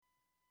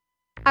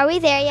Are we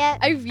there yet?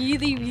 I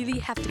really, really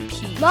have to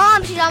pee.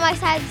 Mom, she's on my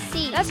side of the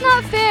seat. That's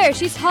not fair.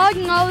 She's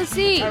hogging all the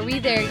seat. Are we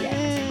there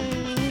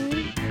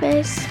yet?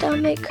 My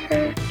stomach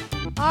hurts.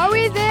 Are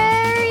we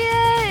there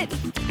yet?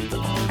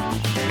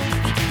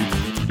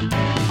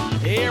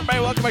 Hey, everybody.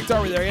 Welcome back to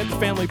Are We There Yet? The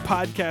family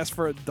podcast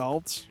for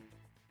adults.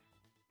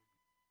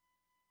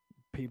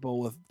 People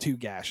with 2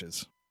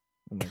 gashes.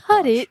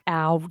 Cut it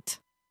out.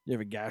 You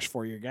have a gash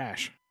for your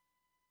gash.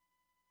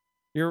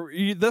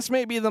 This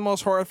may be the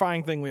most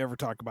horrifying thing we ever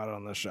talk about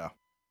on this show.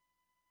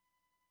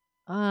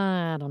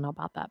 I don't know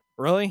about that.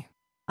 Really?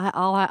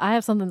 I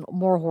have something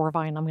more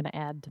horrifying I'm going to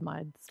add to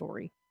my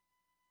story.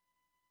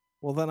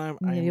 Well, then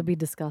You'll be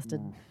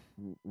disgusted.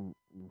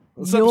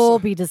 This You'll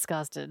be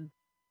disgusted.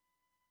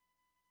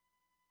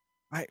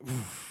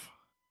 Saying.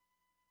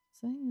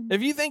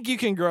 If you think you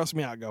can gross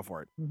me out, go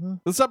for it. Mm-hmm.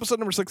 This is episode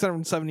number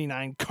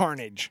 679,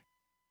 Carnage.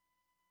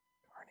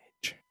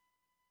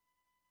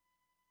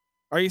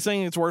 Are you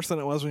saying it's worse than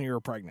it was when you were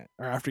pregnant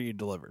or after you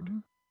delivered? Mm-hmm.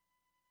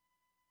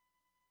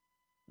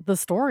 The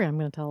story I'm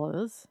going to tell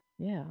is,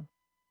 yeah.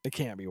 It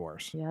can't be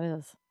worse. Yeah, it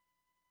is.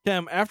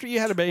 Kim, after you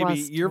had a baby,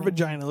 Trust your me.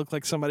 vagina looked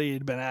like somebody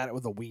had been at it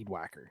with a weed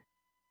whacker.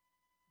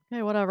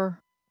 Okay, whatever.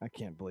 I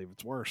can't believe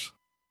it's worse.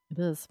 It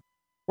is.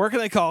 Where can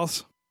they call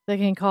us? They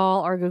can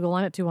call our Google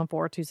line at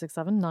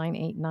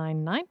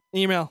 214-267-9899.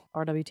 Email.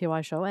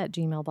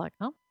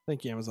 rwtyshow@gmail.com.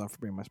 Thank you, Amazon, for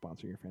being my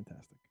sponsor. You're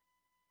fantastic.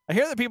 I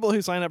hear that people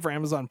who sign up for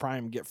Amazon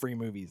Prime get free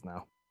movies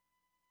now.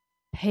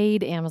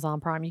 Paid Amazon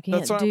Prime. You can't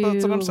That's what do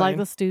I'm saying. like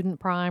the student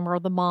Prime or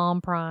the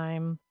mom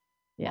Prime.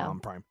 Yeah.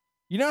 Mom Prime.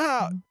 You know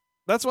how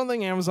that's one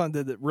thing Amazon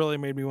did that really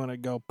made me want to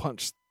go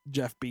punch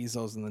Jeff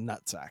Bezos in the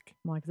nutsack.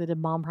 Like they did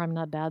mom Prime,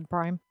 not dad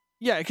Prime.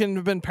 Yeah, it couldn't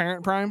have been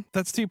Parent Prime.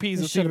 That's 2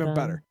 P's. It It's should have even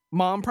been. better.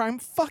 Mom Prime?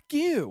 Fuck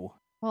you.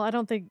 Well, I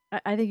think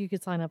you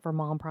could sign up for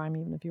mom Prime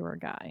even if you were a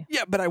guy.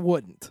 Yeah, but I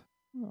wouldn't.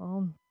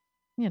 Well,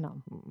 you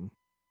know. Mm-mm.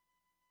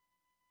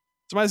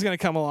 Somebody's going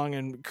to come along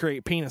and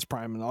create Penis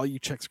Prime, and all you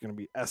chicks are going to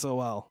be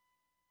SOL.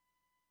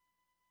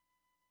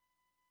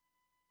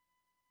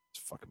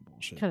 It's fucking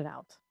bullshit. Cut it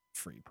out.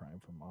 Free Prime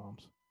for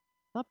moms.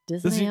 Stop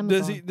Disney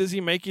Amazon. Does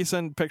he make you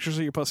send pictures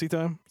of your pussy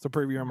to him to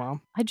prove you're a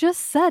mom? I just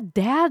said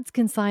dads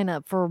can sign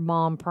up for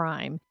mom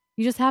Prime.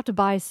 You just have to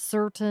buy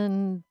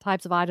certain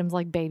types of items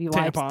like baby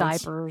wipes, Tampons.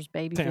 diapers,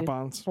 baby food,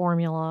 Tampons.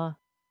 formula.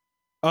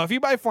 Oh, if you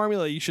buy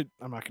formula, you should.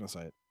 I'm not going to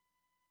say it.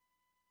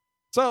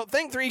 So,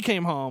 Thing 3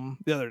 came home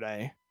the other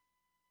day.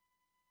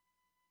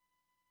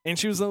 And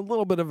she was a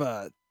little bit of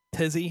a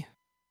tizzy.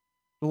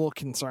 A little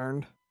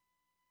concerned.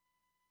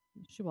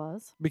 She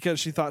was. Because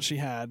she thought she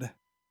had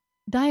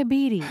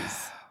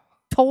Diabetes.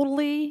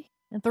 Totally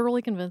and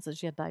thoroughly convinced that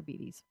she had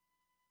diabetes.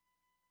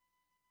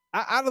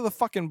 out of the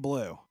fucking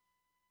blue.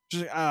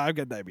 She's like, I've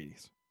got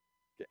diabetes.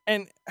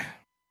 And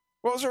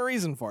what was her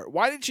reason for it?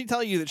 Why did she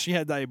tell you that she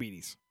had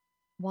diabetes?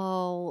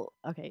 Well,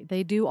 okay,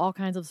 they do all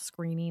kinds of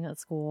screening at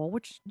school,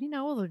 which,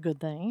 is a good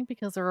thing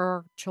because there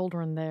are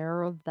children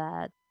there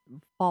that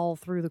fall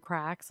through the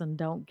cracks and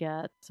don't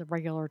get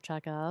regular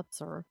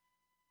checkups or,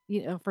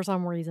 for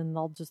some reason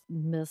they'll just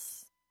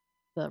miss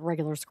the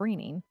regular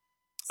screening.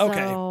 Okay.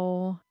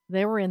 So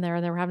they were in there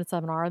and they were having a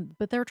seminar,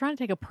 but they were trying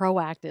to take a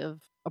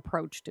proactive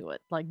approach to it.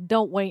 Like,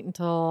 don't wait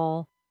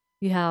until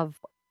you have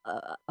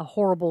a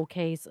horrible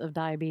case of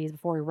diabetes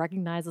before you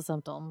recognize the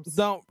symptoms.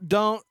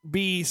 Don't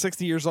be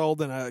 60 years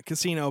old in a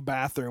casino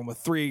bathroom with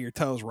 3 of your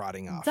toes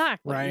rotting off.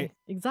 Exactly. Right?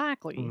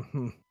 Exactly.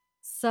 Mm-hmm.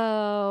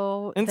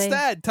 So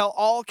instead, tell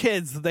all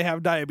kids that they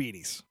have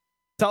diabetes.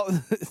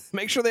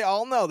 Make sure they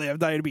all know they have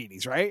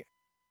diabetes, right?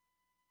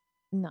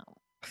 No.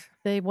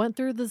 They went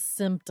through the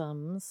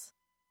symptoms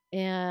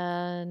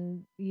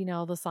and,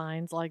 the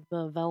signs like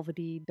the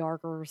velvety,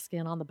 darker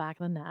skin on the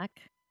back of the neck.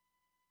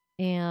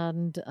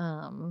 And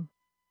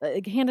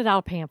it handed out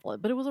a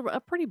pamphlet, but it was a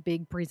pretty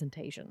big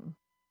presentation.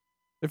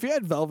 If you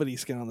had velvety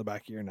skin on the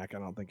back of your neck, I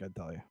don't think I'd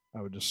tell you.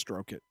 I would just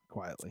stroke it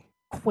quietly.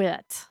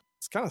 Quit.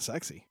 It's kind of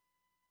sexy.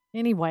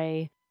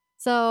 Anyway,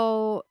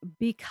 so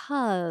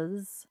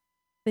because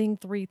Thing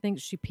 3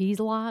 thinks she pees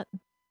a lot,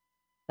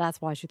 that's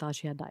why she thought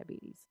she had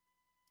diabetes.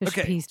 Because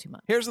she pees too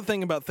much. Here's the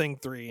thing about Thing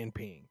 3 and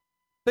peeing.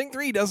 Thing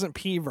 3 doesn't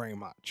pee very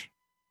much,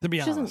 to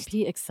be honest. She doesn't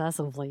pee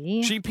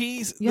excessively. She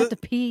pees. You have to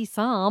pee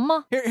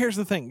some. Here's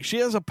the thing. She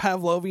has a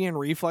Pavlovian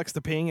reflex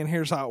to peeing, and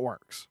here's how it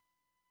works.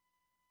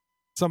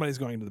 Somebody's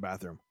going to the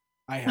bathroom.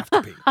 I have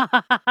to pee.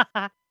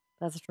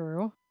 That's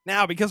true.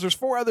 Now, because there's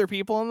 4 other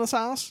people in this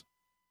house,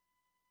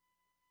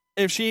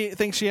 if she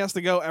thinks she has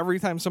to go every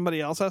time somebody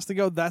else has to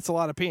go, that's a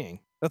lot of peeing.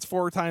 That's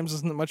 4 times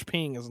as much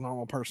peeing as a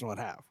normal person would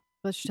have.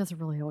 But she doesn't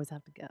really always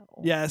have to go.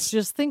 Yes. She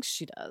just thinks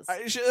she does.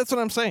 That's what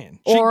I'm saying.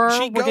 Or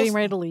she we're getting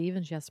ready to leave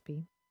and she has to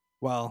pee.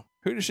 Well,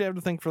 who does she have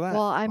to think for that?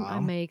 Well, I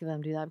make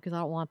them do that because I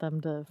don't want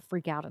them to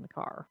freak out in the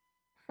car.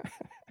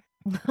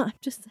 I'm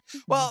just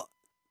saying. Well,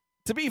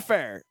 to be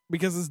fair,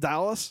 because it's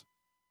Dallas,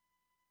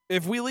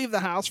 if we leave the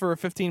house for a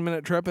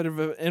 15-minute trip and if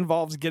it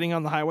involves getting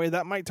on the highway,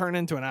 that might turn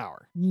into an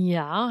hour.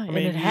 Yeah, and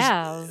it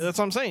has. That's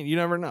what I'm saying. You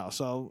never know.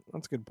 So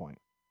that's a good point.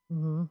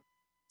 Mm-hmm.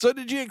 So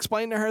did you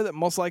explain to her that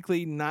most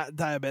likely not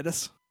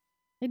diabetes?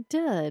 I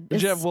did.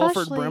 Did you have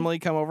Wilford Especially- Brimley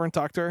come over and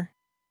talk to her?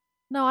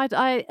 No,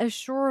 I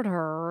assured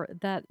her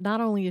that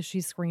not only is she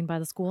screened by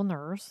the school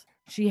nurse,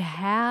 she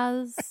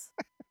has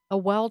a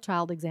well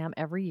child exam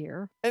every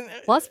year, And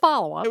plus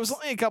follow-ups. it was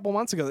only a couple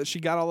months ago that she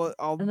got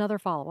another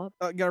follow-up.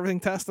 got everything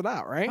tested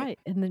out, right? Right.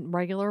 And then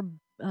regular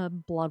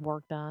blood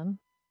work done.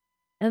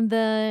 And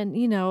then,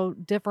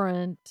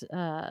 different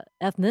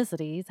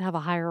ethnicities have a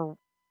higher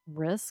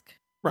risk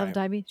Right. of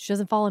diabetes. She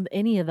doesn't fall into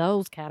any of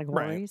those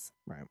categories.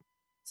 Right.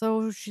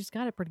 So she's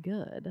got it pretty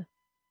good.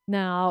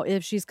 Now,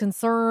 if she's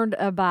concerned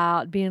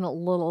about being a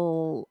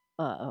little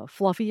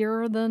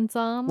fluffier than A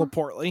some, little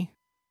portly.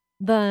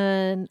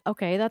 then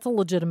okay, that's a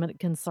legitimate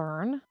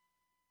concern.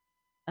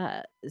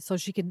 So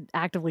she could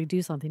actively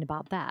do something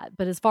about that.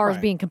 But as far as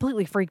Right. being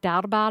completely freaked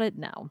out about it,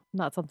 no,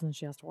 not something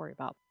she has to worry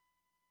about.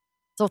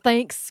 So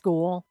thanks,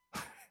 school,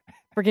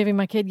 for giving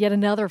my kid yet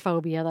another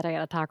phobia that I got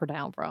to talk her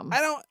down from.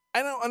 I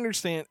don't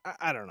understand.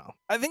 I don't know.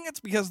 I think it's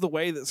because the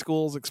way that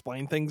schools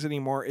explain things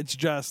anymore, it's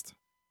just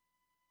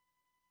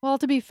Well,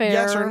 to be fair,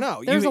 yes or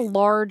no. there's a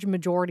large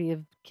majority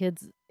of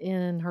kids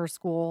in her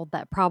school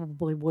that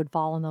probably would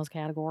fall in those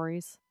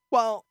categories.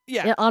 well,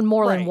 yeah, On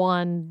more right. than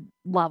one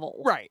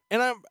level. right.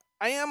 And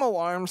I am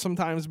alarmed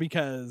sometimes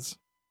because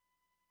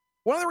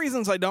one of the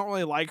reasons I don't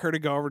really like her to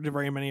go over to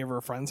very many of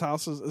her friends'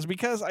 houses is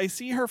because I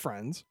see her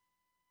friends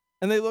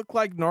and they look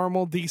like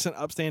normal, decent,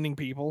 upstanding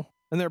people,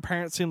 and their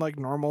parents seem like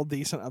normal,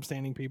 decent,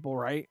 upstanding people,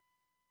 right?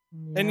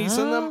 And you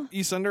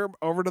send her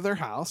over to their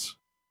house,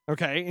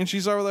 okay? And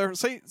she's over there.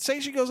 Say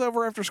she goes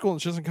over after school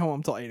and she doesn't come home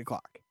until 8:00,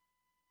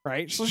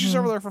 right? So she's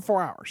over there for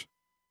 4 hours.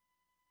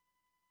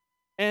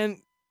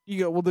 And you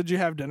go, well, did you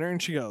have dinner?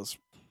 And she goes,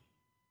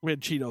 we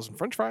had Cheetos and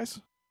French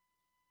fries.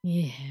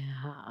 Yeah.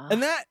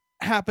 And that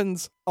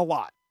happens a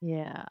lot.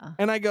 Yeah.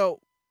 And I go,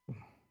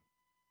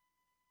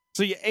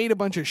 so you ate a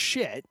bunch of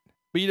shit,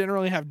 but you didn't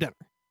really have dinner.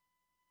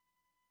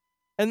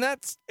 And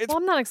it's Well,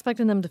 I'm not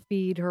expecting them to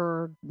feed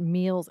her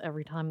meals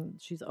every time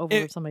she's over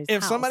at somebody's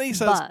if house.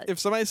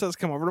 somebody says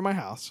come over to my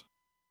house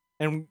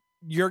and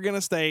you're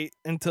gonna stay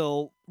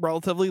until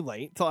relatively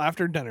late, till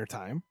after dinner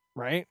time,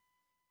 right?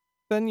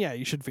 Then yeah,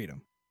 you should feed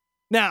them.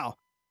 Now,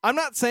 I'm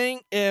not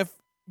saying if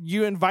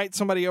you invite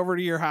somebody over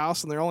to your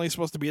house and they're only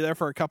supposed to be there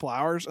for a couple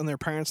hours and their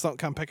parents don't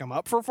come pick them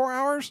up for 4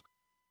 hours,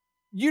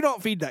 you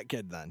don't feed that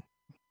kid then.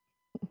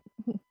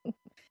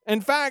 In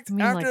fact, You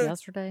mean like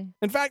yesterday?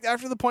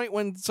 after the point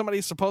when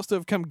somebody's supposed to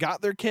have come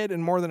got their kid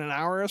and more than an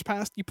hour has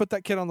passed, you put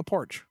that kid on the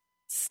porch.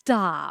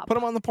 Stop. Put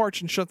him on the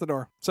porch and shut the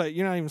door. Say,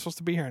 you're not even supposed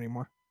to be here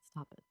anymore.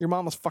 Stop it. Your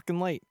mom was fucking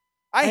late.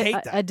 I hate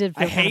that. I did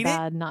feel kind hate of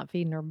bad not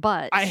feeding her,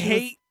 but I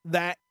hate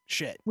that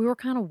shit. we were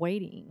kind of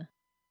waiting.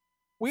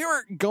 We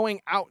were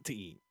going out to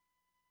eat.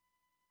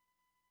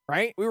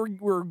 Right? We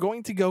were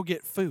going to go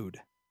get food.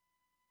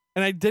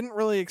 And I didn't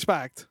really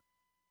expect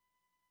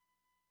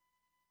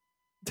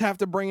to have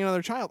to bring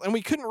another child. And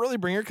we couldn't really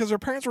bring her because her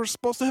parents were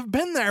supposed to have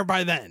been there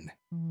by then.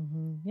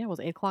 Mm-hmm. Yeah, it was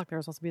 8:00. They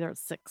were supposed to be there at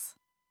 6.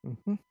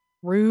 Mm-hmm.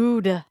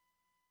 Rude.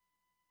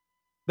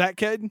 That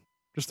kid,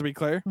 just to be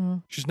clear,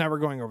 Mhm. she's never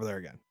going over there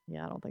again.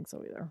 Yeah, I don't think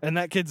so either. And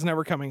that kid's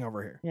never coming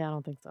over here. Yeah, I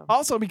don't think so.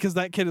 Also because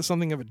that kid is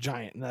something of a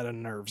giant and that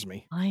unnerves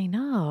me. I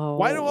know.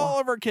 Why do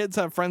all of our kids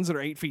have friends that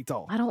are 8 feet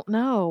tall? I don't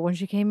know. When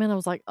she came in, I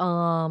was like,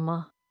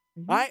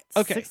 okay.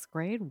 6th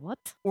grade? What?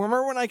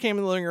 Remember when I came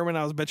in the living room and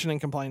I was bitching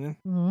and complaining?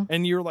 Mm-hmm.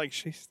 And you were like,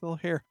 she's still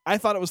here. I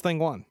thought it was thing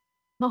one,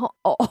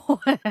 Oh.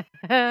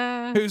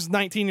 who's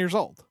 19 years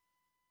old.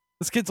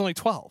 This kid's only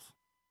 12.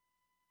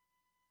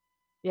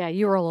 Yeah,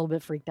 you were a little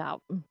bit freaked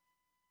out.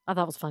 I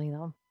thought it was funny,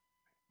 though.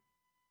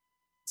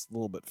 It's a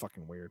little bit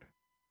fucking weird.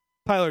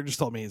 Tyler just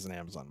told me he's an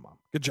Amazon mom.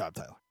 Good job,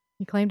 Tyler.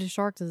 He claimed his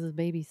sharks as his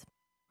babies.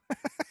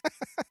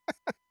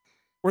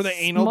 Were they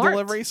anal Smart.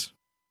 deliveries?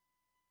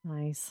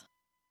 Nice.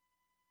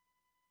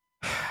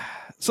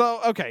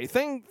 So, okay,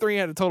 thing 3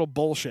 had a total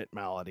bullshit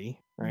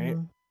malady, right?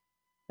 Mhm.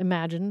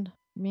 Imagined,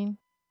 you mean?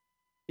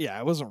 Yeah,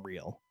 it wasn't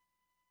real.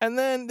 And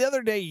then the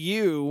other day,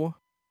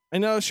 I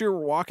noticed you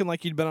were walking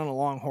like you'd been on a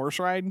long horse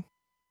ride.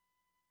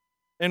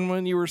 And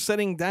when you were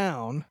sitting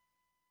down,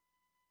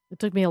 It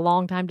took me a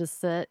long time to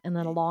sit and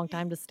then a long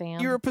time to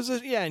stand. you were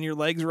positioned, yeah, and your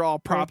legs are all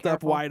propped up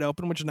careful. wide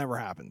open, which never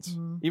happens.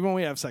 Mhm. Even when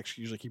we have sex,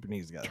 you usually keep your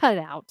knees together. Cut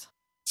it out.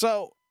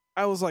 So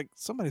I was like,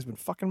 somebody's been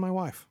fucking my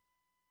wife.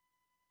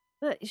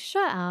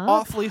 Shut up.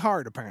 Awfully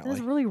hard, That's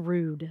apparently. really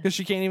rude. Because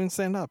she can't even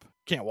stand up.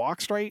 Can't walk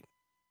straight.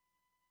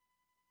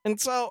 And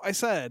so I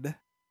said,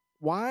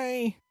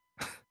 why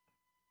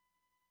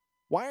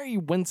are you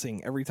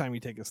wincing every time you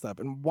take a step?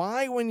 And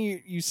why, when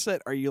you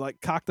sit, are you like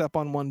cocked up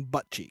on one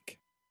butt cheek?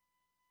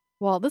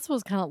 Well, this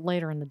was kind of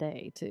later in the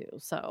day, too.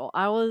 So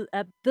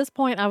at this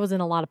point, I was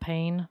in a lot of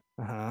pain.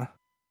 Uh-huh.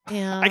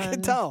 And I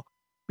could tell.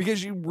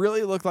 Because you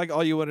really looked like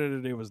all you wanted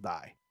to do was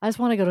die. I just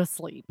want to go to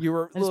sleep. You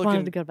were I just looking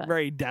wanted to go to bed.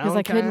 very Because downcast.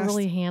 I couldn't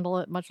really handle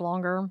it much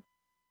longer.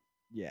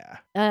 Yeah.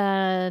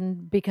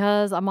 And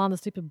because I'm on the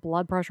stupid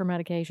blood pressure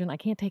medication, I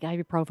can't take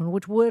ibuprofen,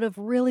 which would have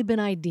really been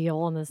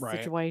ideal in this Right.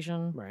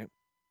 situation. Right.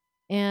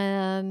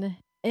 And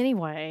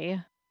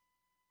anyway,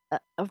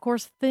 of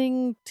course,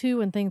 thing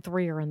 2 and thing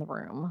 3 are in the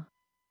room.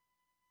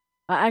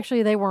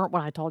 Actually, they weren't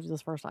when I told you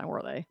this first time,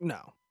 were they? No.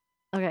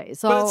 Okay,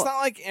 so... But it's not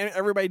like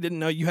everybody didn't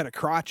know you had a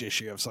crotch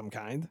issue of some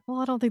kind. Well,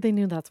 I don't think they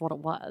knew that's what it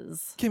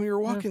was. Kim, you were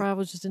walking... I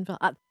was just in...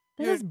 That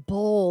is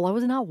bull. I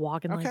was not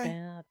walking like Okay.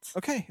 that.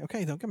 Okay,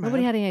 don't get mad.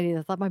 Nobody had any idea.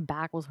 I thought my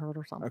back was hurt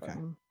or something. Okay.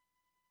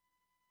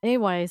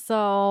 Anyway,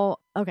 so...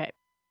 Okay.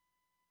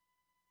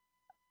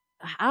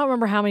 I don't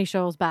remember how many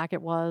shows back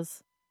it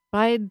was. But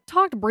I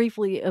talked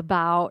briefly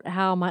about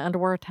how my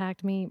underwear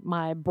attacked me.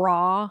 My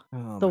bra,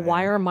 the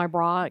wire in my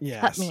bra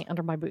cut me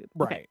under my boob.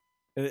 Right.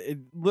 Okay. It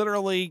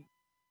literally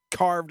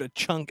carved a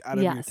chunk out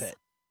of your tit.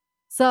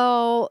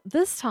 So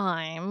this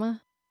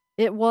time,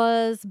 it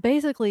was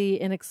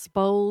basically an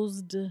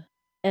exposed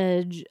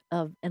edge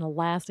of an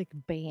elastic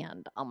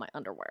band on my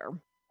underwear.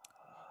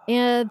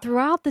 And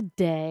throughout the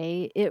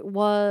day, it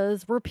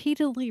was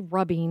repeatedly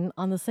rubbing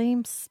on the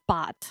same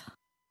spot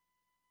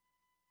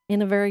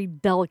in a very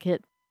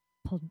delicate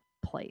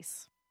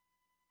place.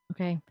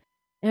 Okay.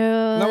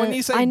 Now, when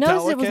you say I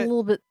noticed delicate, it was a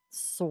little bit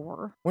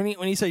sore. When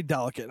you say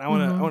delicate, and I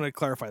want to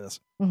clarify this.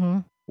 Mm-hmm.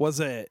 Was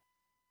it?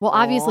 Well,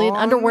 obviously, on?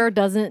 underwear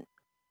doesn't.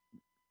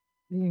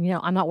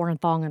 I'm not wearing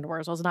thong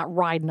underwear, so it's not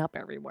riding up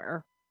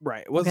everywhere.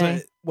 Right. Was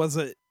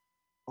it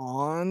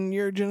on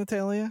your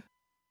genitalia?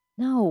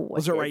 No.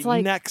 Was it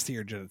right next to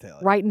your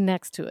genitalia? Right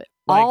next to it,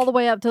 all the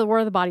way up to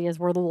where the body is,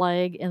 where the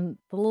leg and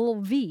the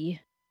little V.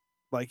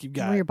 Like you've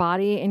got where your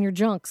body and your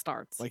junk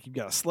starts. Like you've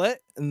got a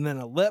slit and then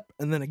a lip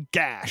and then a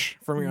gash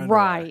from your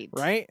underwear.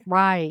 Right.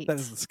 Right. That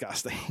is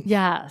disgusting.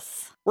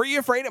 Yes. Were you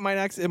afraid it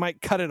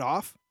might cut it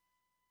off?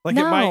 Like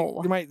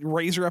no. it might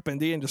razor up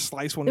into you and just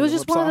slice one. It was of the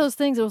just lips one off? of those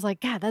things. It was like,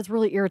 God, that's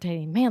really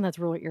irritating. Man, that's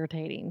really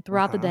irritating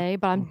throughout the day.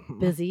 But I'm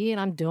busy and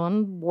I'm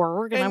doing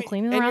work and I'm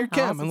cleaning around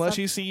the house. Kim, unless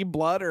you see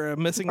blood or a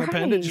missing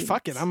appendage,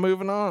 fuck it, I'm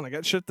moving on. I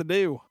got shit to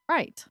do.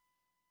 Right.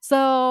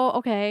 So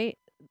okay,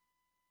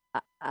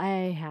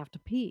 I have to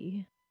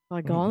pee. So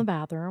I go in the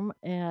bathroom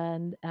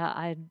and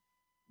I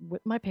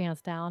whip my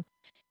pants down,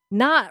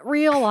 not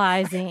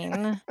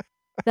realizing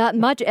that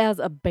much as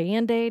a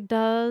Band-Aid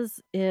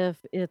does, if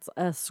it's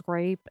a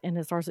scrape and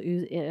it starts to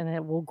ooze and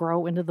it will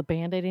grow into the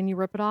Band-Aid and you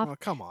rip it off. Oh,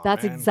 come on.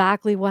 That's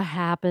exactly what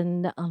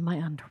happened on my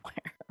underwear.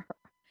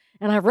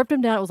 And I ripped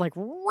them down. It was like,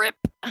 rip,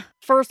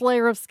 first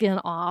layer of skin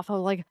off. I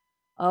was like,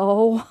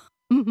 oh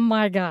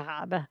my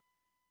God.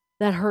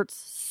 That hurts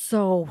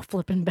so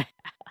flipping bad.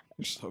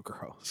 You're so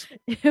gross.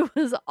 It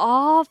was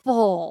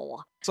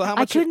awful. So how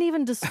much? I couldn't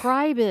even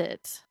describe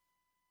it.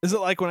 Is it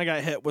like when I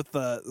got hit with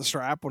the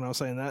strap when I was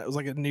saying that? It was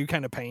like a new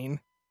kind of pain.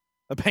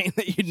 A pain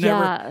that you'd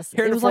never... Yes.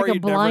 It was like a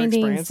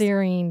blinding,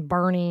 searing,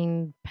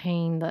 burning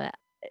pain that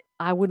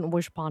I wouldn't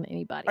wish upon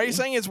anybody. Are you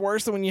saying it's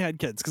worse than when you had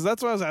kids? Because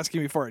that's what I was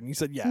asking before, and you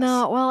said yes.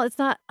 No, well, it's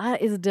not.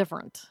 It's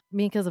different. I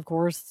mean, because, of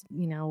course,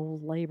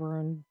 labor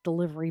and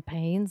delivery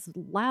pains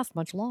last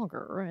much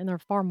longer, and they're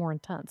far more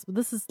intense. But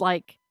this is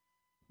like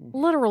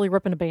literally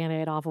ripping a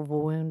Band-Aid off of a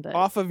wound.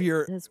 Off of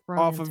your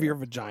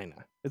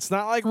vagina. It's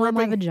not like ripping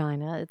my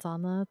vagina. It's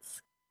on the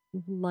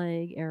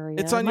leg area.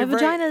 It's on my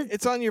vagina.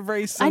 It's on your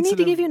very sensitive... I need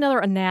to give you another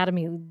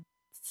anatomy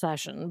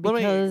session.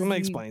 Because let me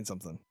explain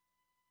something.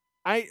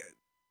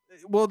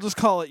 We'll just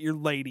call it your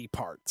lady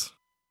parts.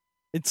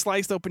 It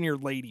sliced open your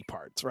lady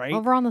parts, right?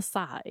 Over on the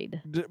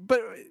side. But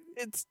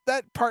it's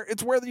that part.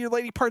 It's where your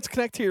lady parts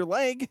connect to your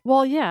leg.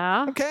 Well,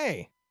 yeah.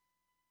 Okay.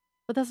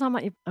 But that's not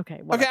my...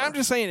 Okay, whatever. Okay, I'm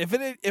just saying,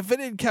 if it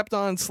had kept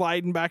on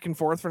sliding back and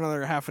forth for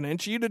another half an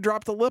inch, you'd have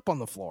dropped a lip on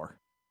the floor.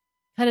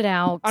 Cut it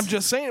out. I'm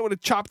just saying, it would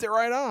have chopped it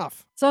right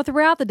off. So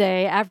throughout the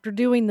day, after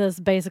doing this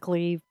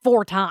basically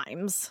 4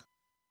 times...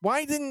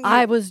 Why didn't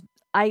you...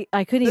 I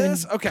couldn't even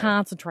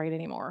concentrate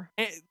anymore.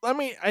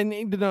 I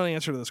need to know the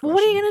answer to this question. Well,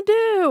 what are you going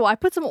to do? I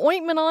put some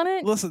ointment on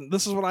it. Listen,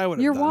 this is what I would have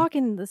done. You're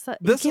walking...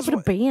 You can't put a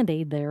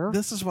Band-Aid there.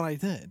 This is what I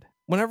did.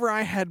 Whenever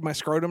I had my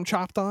scrotum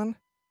chopped on,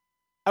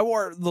 I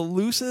wore the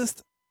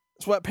loosest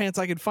sweatpants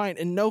I could find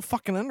and no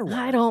fucking underwear.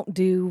 I don't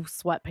do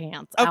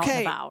sweatpants out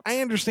and about. I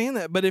understand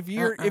that, but if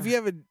you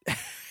have a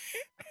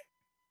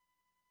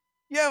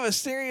you have a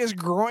serious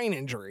groin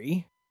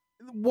injury,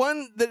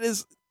 one that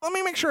is... Let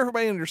me make sure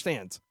everybody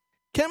understands.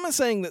 Kim is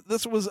saying that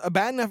this was a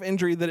bad enough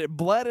injury that it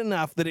bled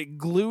enough that it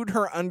glued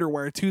her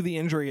underwear to the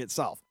injury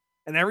itself.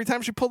 And every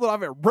time she pulled it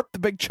off, it ripped the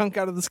big chunk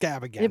out of the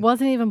scab again. It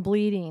wasn't even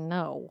bleeding,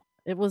 no.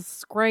 It was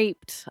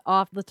scraped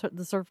off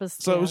the surface.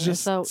 So it was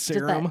just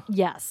serum?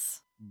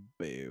 Yes.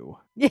 Boo.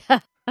 Yeah.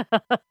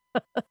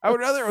 I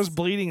would rather it was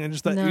bleeding than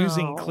just that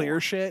oozing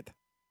clear shit.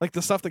 Like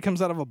the stuff that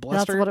comes out of a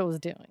blister. That's what it was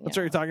doing. That's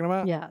what you're talking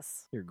about?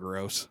 Yes. You're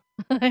gross.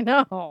 I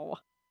know.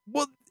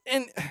 Well,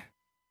 and...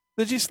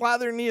 Did you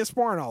slather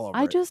Neosporin all over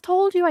I just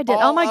told you I did.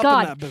 Oh my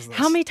God.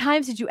 How How many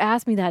times did you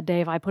ask me that,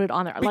 Dave? I put it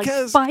on there.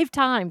 Because, like 5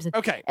 times.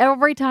 Okay.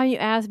 Every time you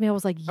asked me, I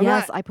was like,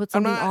 yes, I put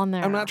something on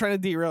there. I'm not trying to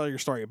derail your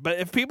story, but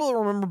if people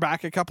remember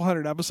back a couple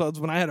hundred episodes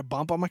when I had a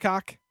bump on my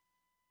cock,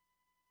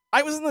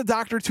 I was in the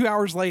doctor 2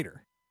 hours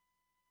later.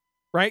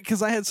 Right?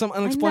 Because I had some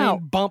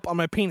unexplained bump on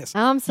my penis.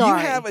 I'm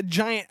sorry. You have a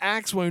giant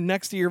axe wound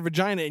next to your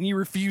vagina and you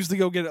refuse to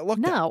go get it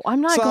looked at. No,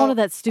 I'm not going to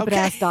that stupid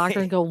ass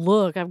doctor and go,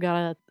 look, I've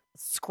got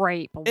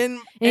scrape. And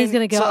he's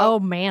going to go, oh,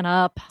 man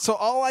up. So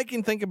all I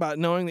can think about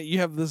knowing that you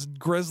have this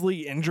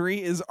grisly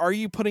injury is, are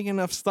you putting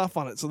enough stuff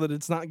on it so that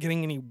it's not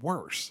getting any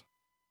worse?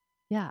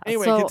 Yeah.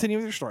 Anyway, so continue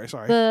with your story.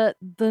 Sorry.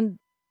 The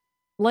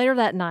later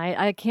that night,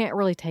 I can't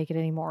really take it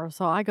anymore.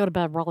 So I go to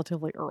bed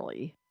relatively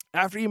early.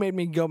 After you made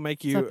me go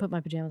make you... So I put my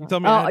pajamas on.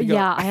 Told me I had to go.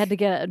 Yeah, I had to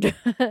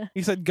get...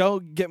 You said, go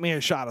get me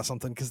a shot of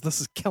something because this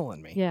is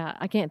killing me. Yeah,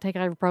 I can't take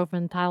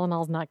ibuprofen.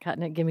 Tylenol's not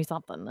cutting it. Give me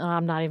something. And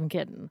I'm not even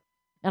kidding.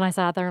 And I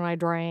sat there and I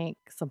drank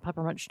some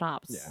peppermint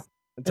schnapps. Yeah.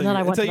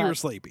 Until you were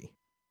sleepy.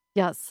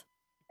 Yes.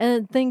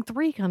 And thing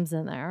 3 comes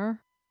in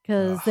there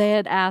because they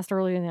had asked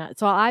earlier in the night.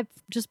 So I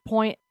just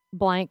point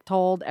blank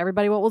told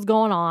everybody what was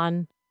going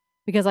on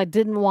because I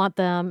didn't want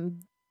them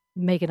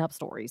making up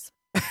stories.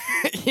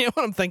 You know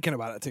what? I'm thinking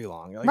about it too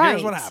long. Like, right.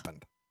 Here's what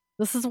happened.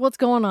 This is what's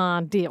going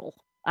on. Deal.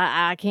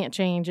 I can't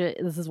change it.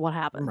 This is what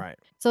happened. Right.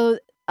 So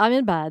I'm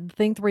in bed.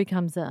 Thing 3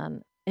 comes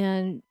in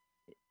and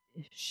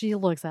she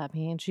looks at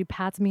me and she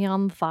pats me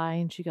on the thigh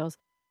and she goes,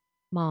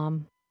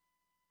 Mom,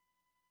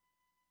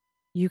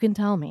 you can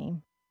tell me,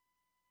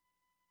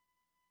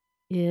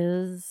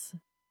 is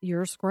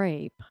your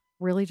scrape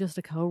really just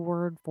a code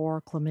word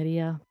for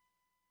chlamydia?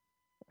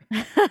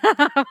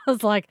 I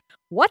was like,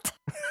 what?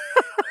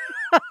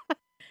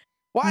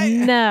 Why?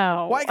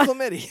 No. Why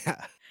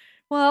chlamydia?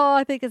 Well,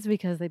 I think it's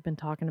because they've been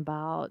talking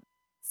about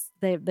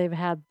they've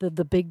had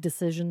the big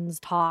decisions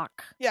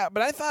talk. Yeah,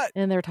 but I thought,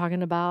 and they're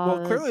talking about,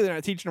 well, clearly they're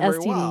not teaching them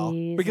very well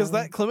STDs because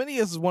that chlamydia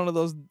is one of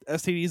those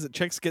STDs that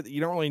chicks get that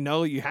you don't really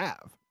know you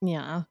have.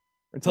 Yeah.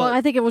 Until well, I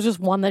think it was just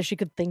one that she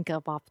could think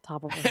of off the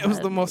top of her head. It was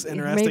the most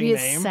interesting Maybe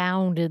name. It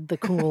sounded the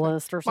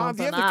coolest or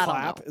something. Mom, do you have to I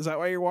clap? don't know. Is that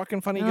why you're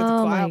walking funny? You get to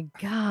Oh clap? my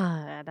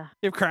God.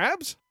 You have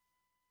crabs?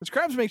 Because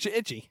crabs makes you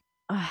itchy.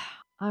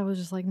 I was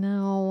just like,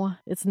 no,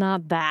 it's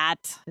not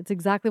that. It's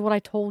exactly what I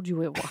told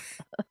you it was.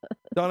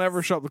 Don't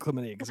ever show up with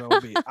chlamydia because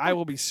I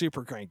will be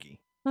super cranky.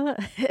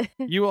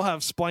 You will have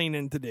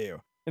splaining to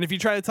do. And if you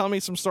try to tell me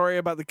some story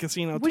about the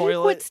casino Would toilet,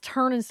 you quit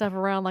turning stuff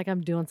around like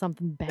I'm doing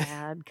something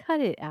bad? Cut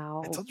it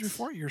out. I told you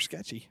before, you're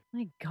sketchy.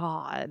 My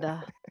God.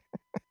 All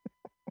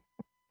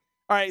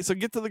right, so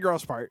get to the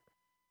gross part.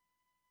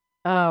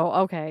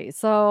 Oh, okay.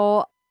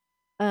 So,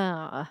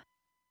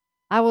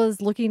 I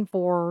was looking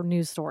for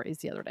news stories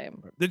the other day.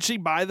 Did she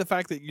buy the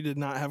fact that you did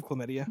not have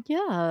chlamydia?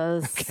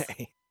 Yes.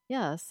 Okay.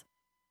 Yes.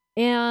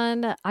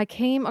 And I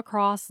came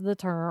across the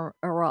term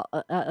or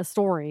a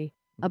story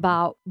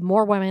about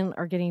more women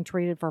are getting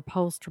treated for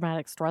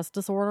post-traumatic stress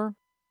disorder.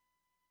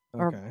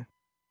 Okay.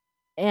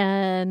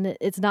 And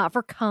it's not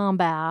for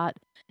combat.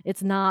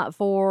 It's not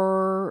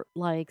for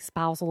like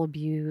spousal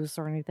abuse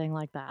or anything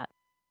like that.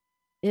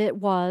 It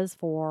was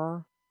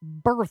for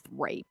birth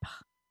rape.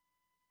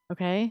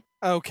 Okay?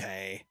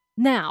 Okay.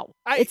 Now,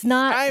 it's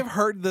not... I've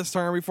heard this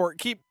term before.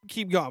 Keep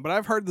going, but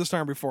I've heard this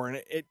term before,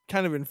 and it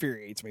kind of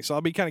infuriates me. So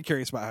I'll be kind of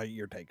curious about how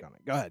your take on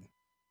it. Go ahead.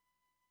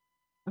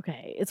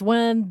 Okay. It's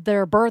when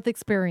their birth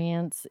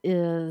experience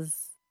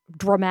is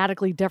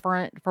dramatically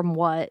different from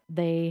what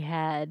they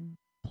had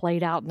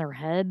played out in their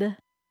head.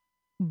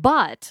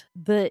 But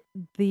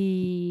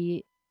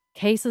the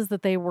cases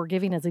that they were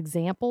giving as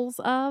examples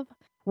of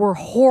were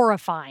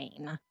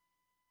horrifying.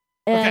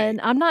 And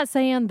I'm not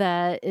saying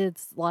that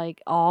it's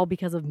like all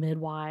because of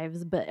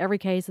midwives, but every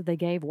case that they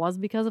gave was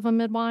because of a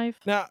midwife.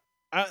 Now,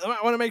 I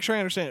want to make sure I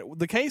understand it.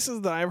 The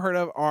cases that I've heard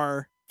of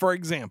are, for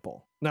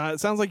example, now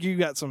it sounds like you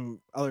got some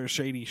other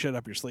shady shit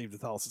up your sleeve to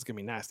tell us it's going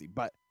to be nasty,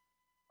 but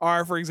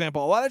are, for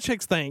example, a lot of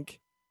chicks think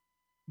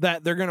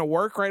that they're going to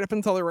work right up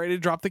until they're ready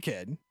to drop the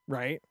kid,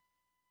 right?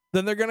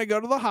 Then they're going to go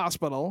to the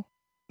hospital.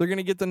 They're going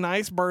to get the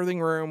nice birthing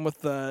room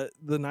with the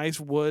nice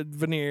wood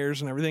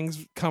veneers and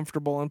everything's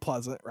comfortable and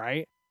pleasant,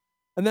 right?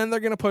 And then they're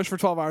going to push for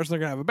 12 hours and they're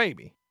going to have a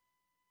baby.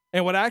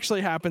 And what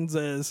actually happens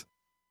is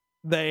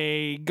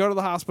they go to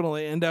the hospital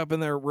and end up in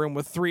their room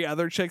with 3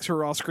 other chicks who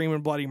are all screaming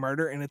bloody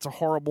murder. And it's a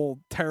horrible,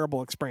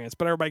 terrible experience.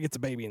 But everybody gets a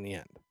baby in the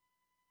end.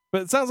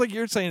 But it sounds like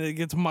you're saying it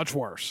gets much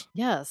worse.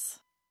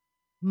 Yes.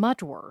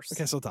 Much worse.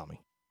 Okay, so tell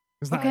me.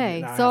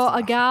 Okay, so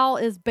a gal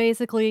is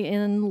basically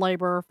in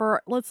labor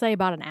for, let's say,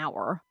 about an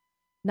hour.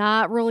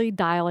 Not really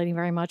dilating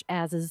very much,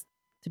 as is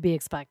to be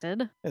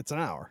expected. It's an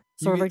hour.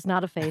 Cervix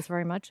not a phase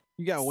very much.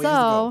 You got ways to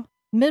go.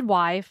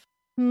 Midwife,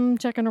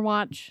 checking her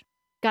watch.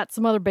 Got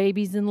some other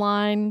babies in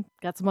line.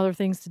 Got some other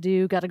things to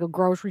do. Got to go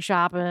grocery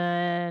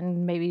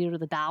shopping. Maybe go to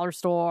the dollar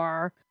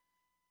store.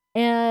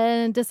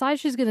 And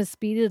decides she's going to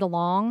speed it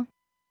along.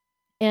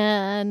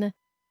 And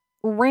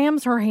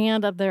rams her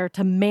hand up there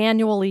to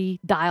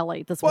manually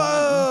dilate this woman.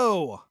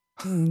 Whoa!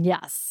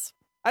 Yes.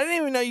 I didn't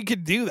even know you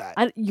could do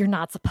that. You're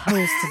not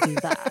supposed to do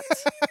that.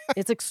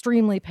 It's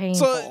extremely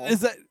painful. So is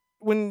that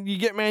when you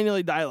get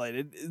manually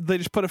dilated, they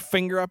just put a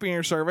finger up in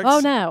your cervix?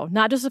 Oh, no.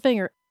 Not just a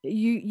finger.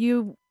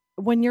 You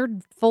when you're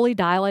fully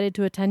dilated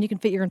to a 10, you can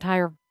fit your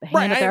entire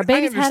hand up there. A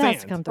baby's head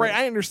has to come through. Right,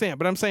 I understand.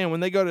 But I'm saying when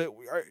they go to...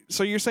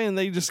 So you're saying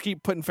they just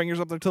keep putting fingers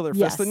up there till they're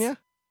fisting you?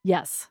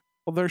 Yes.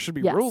 Well, there should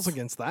be rules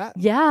against that.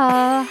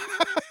 Yeah.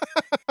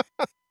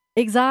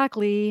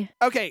 Exactly.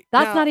 Okay.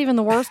 That's not even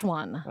the worst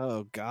one.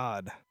 Oh,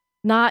 God.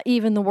 Not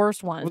even the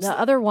worst one. What's The the-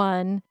 other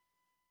one,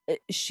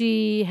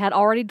 she had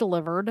already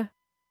delivered.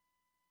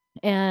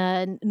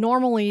 And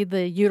normally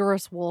the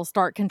uterus will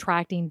start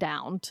contracting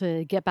down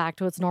to get back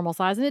to its normal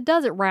size. And it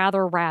does it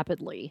rather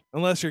rapidly.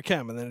 Unless you're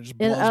Kim, and then it just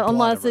blows And, blood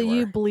unless everywhere.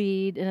 you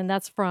bleed, and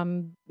that's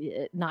from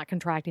it not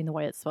contracting the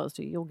way it's supposed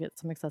to. You'll get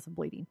some excessive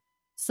bleeding.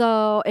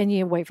 So, and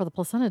you wait for the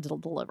placenta to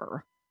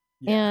deliver.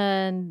 Yeah.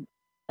 And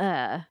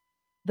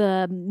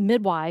the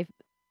midwife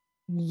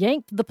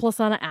yanked the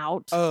placenta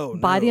out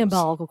by the noes.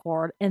 umbilical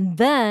cord and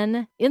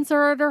then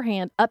inserted her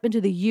hand up into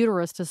the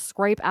uterus to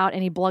scrape out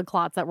any blood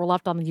clots that were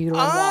left on the uterine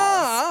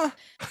walls.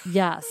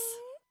 Yes.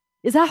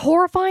 Is that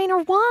horrifying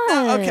or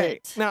what? Okay.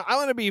 Now, I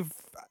want to be...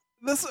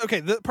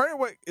 The part of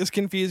what is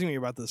confusing me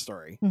about this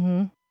story,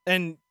 Mm-hmm.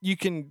 and you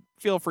can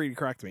feel free to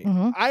correct me,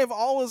 Mhm. I have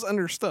always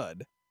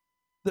understood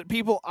that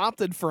people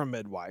opted for a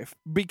midwife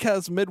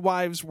because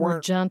midwives We're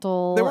weren't...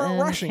 gentle. They weren't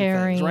and rushing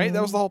caring. things, right?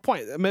 That was the whole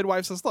point. The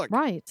midwife says, look,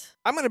 Right.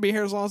 I'm going to be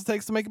here as long as it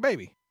takes to make a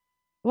baby.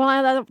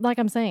 Well, like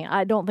I'm saying,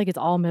 I don't think it's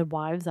all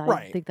midwives. I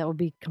Right. think that would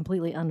be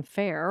completely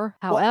unfair.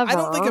 Well, However, I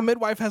don't think a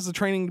midwife has the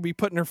training to be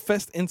putting her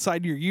fist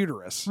inside your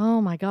uterus.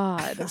 oh my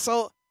God.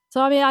 So,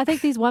 So, I mean, I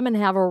think these women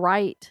have a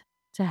right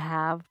to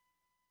have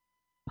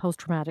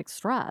post-traumatic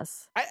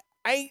stress.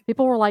 I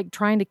People were like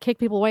trying to kick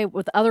people away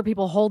with other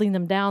people holding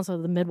them down so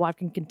the midwife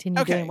can continue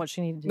Okay. doing what she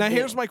needed to now do.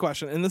 here's my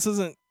question, and this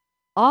isn't...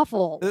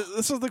 Awful.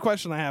 This is the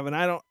question I have, and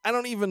I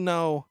don't even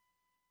know...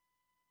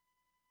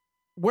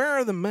 Where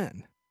are the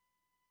men?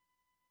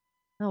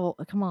 Oh,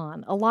 come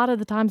on. A lot of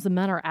the times the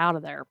men are out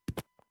of there.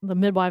 The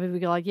midwife would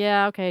be like,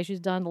 yeah, okay, she's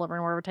done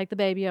delivering, whatever. Take the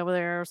baby over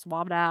there,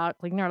 swab it out,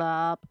 clean it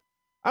up.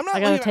 I'm not I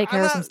got to leaving, take care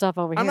I'm of not, some stuff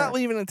over I'm here. not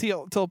leaving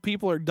until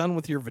people are done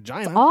with your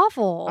vagina. It's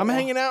awful. I'm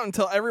hanging out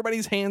until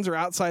everybody's hands are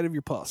outside of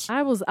your puss.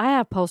 I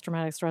have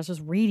post-traumatic stress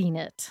just reading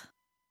it.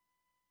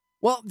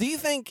 Well, do you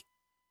think...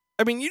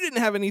 I mean, you didn't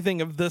have anything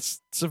of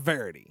this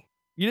severity.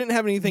 You didn't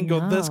have anything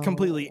go this No.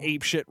 completely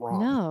ape shit wrong.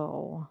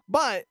 No.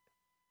 But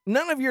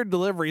none of your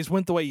deliveries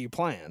went the way you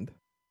planned,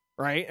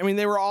 right? I mean,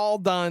 they were all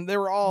done. They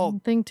were all...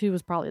 Thing 2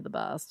 was probably the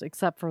best,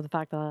 except for the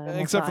fact that I almost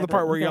Except for the died,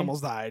 part but where you okay.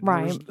 almost died. Right,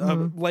 There was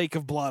mhm. a lake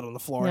of blood on the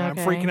floor, Yeah, and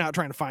I'm okay. freaking out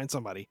trying to find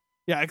somebody.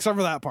 Yeah, except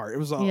for that part. It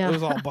was all Yeah. it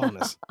was all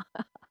bonus.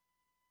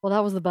 Well,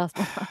 that was the best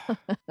one.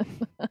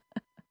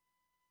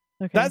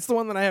 Okay. That's the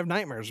one that I have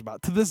nightmares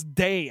about. To this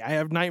day, I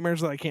have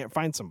nightmares that I can't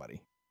find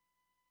somebody.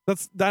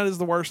 That is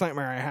the worst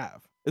nightmare I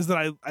have. Is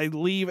that I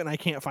leave and I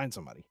can't find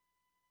somebody.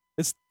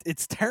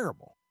 It's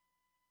terrible.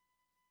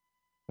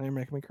 Now you're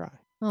making me cry.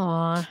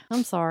 Aw,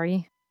 I'm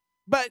sorry.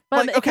 But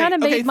But like, it okay, kinda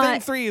made thing my-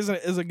 3 is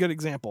a good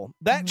example.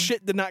 That Mhm.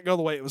 shit did not go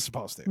the way it was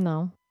supposed to.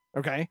 No.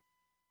 Okay.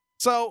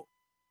 So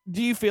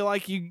do you feel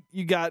like you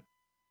got,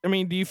 I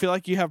mean, do you feel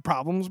like you have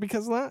problems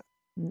because of that?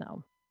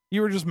 No.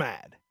 You were just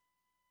mad.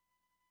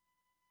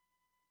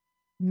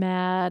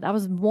 Mad. I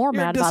was more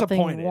You're mad about thing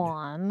disappointed.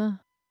 1.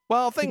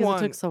 Well, thing because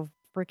 1, it took so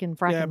freaking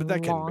fracking yeah, but that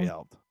couldn't long. be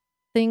helped.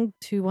 Thing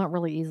 2 went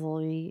really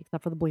easily,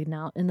 except for the bleeding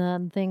out. And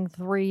then thing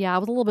 3, yeah, I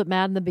was a little bit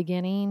mad in the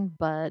beginning,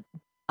 but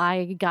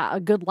I got a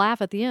good laugh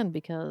at the end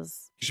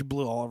because, You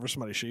blew all over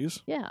somebody's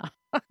shoes. yeah.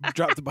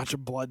 Dropped a bunch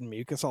of blood and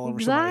mucus all over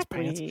somebody's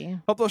pants. Exactly.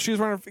 Hope those shoes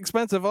weren't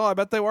expensive. Oh, I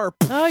bet they were.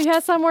 Oh, you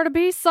had somewhere to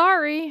be?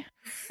 Sorry.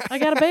 I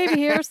got a baby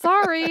here.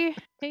 Sorry.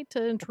 Hate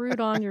to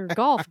intrude on your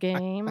golf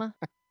game.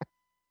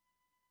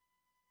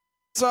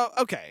 So,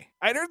 okay.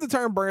 I'd heard the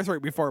term birth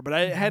rate before, but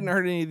I Mm-hmm. hadn't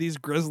heard any of these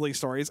grisly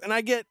stories. And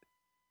I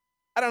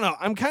don't know.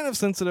 I'm kind of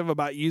sensitive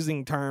about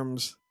using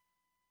terms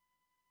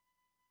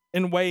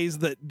in ways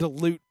that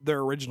dilute their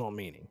original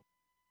meaning.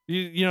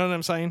 You know what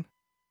I'm saying?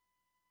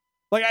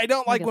 Like, I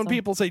don't I like guess when so.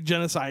 people say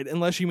genocide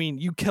unless you mean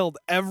you killed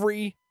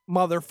every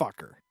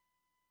motherfucker.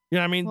 You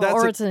know what I mean? Well,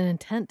 or it's an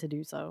intent to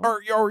do so. Or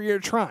you're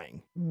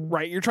trying, Mm.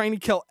 right? You're trying to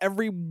kill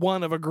every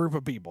one of a group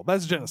of people.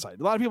 That's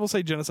genocide. A lot of people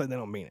say genocide, they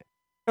don't mean it.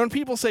 And when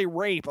people say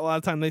rape, a lot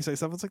of time they say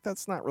stuff, it's like,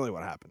 that's not really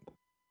what happened. You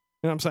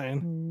know what I'm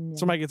saying? Mm, yeah.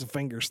 Somebody gets a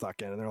finger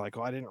stuck in, and they're like,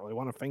 "Oh, I didn't really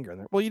want a finger in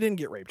there." Well, you didn't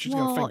get raped. You just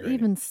got a Well, finger. in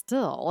even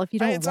still, if you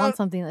I- don't it's want not-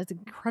 something that's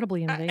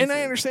incredibly invasive. and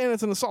I understand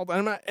it's an assault.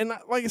 Like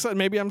I said,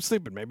 maybe I'm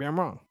stupid. Maybe I'm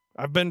wrong.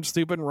 I've been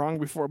stupid and wrong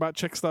before about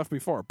chick stuff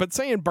before. But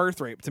saying birth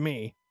rape to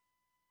me,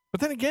 but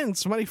then again,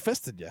 somebody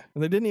fisted you,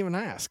 and they didn't even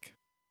ask.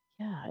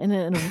 Yeah,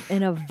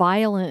 in a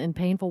violent and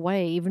painful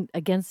way, even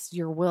against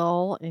your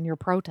will, and you're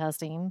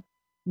protesting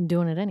and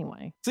doing it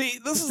anyway. See,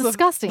 this It's is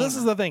disgusting. This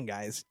is the thing,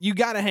 guys. You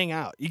got to hang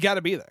out. You got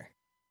to be there.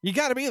 You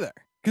got to be there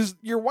because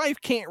your wife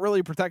can't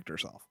really protect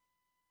herself.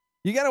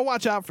 You got to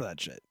watch out for that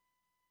shit.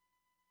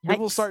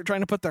 People Yikes. start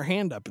trying to put their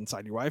hand up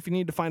inside your wife. You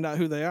need to find out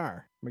who they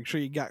are. Make sure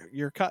you got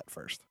your cut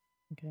first.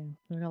 Okay,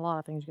 there's a lot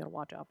of things you got to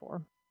watch out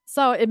for.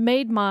 So it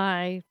made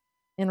my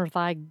inner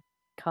thigh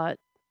cut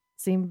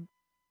seem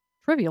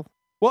trivial.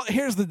 Well,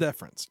 here's the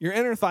difference. Your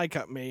inner thigh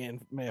cut may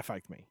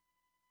affect me.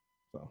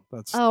 So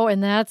that's. Oh,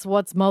 and that's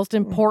what's most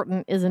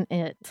important, isn't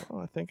it?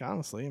 Well, I think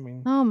honestly, I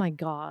mean. Oh my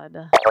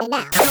God.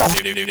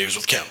 News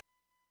with Kim.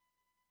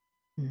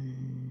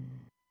 Mm.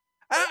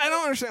 I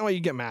don't understand why you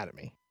get mad at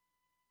me.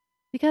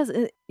 Because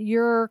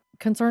your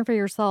concern for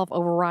yourself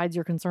overrides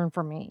your concern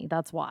for me.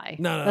 That's why.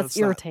 No, that's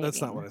irritating.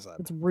 That's not what I said.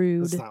 It's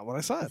rude. That's not what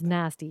I said. It's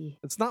nasty.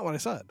 It's not what I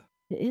said.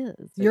 It is.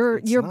 It's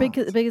Your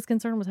not. biggest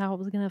concern was how it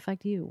was going to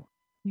affect you.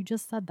 You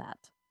just said that.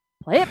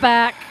 Play it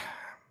back.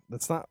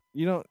 That's not.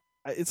 You don't.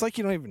 It's like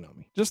you don't even know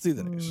me. Just do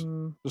the news.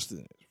 Mm, Just do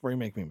the news before you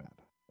make me mad.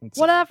 That's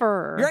it.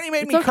 whatever. You already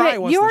made It's me cry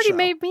once You the already show.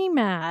 made me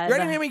mad. You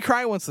already made me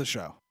cry once the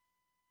show.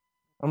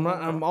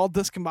 I'm all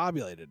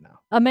discombobulated now.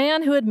 A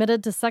man who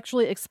admitted to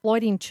sexually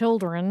exploiting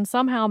children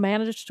somehow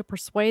managed to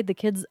persuade the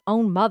kids'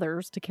 own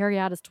mothers to carry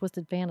out his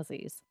twisted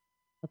fantasies,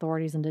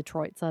 authorities in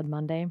Detroit said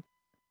Monday.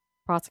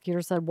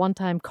 Prosecutors said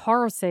one-time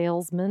car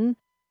salesman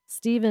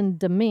Stephen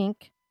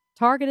Demink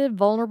targeted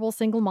vulnerable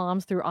single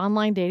moms through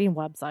online dating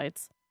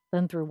websites,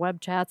 then through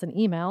web chats and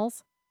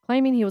emails,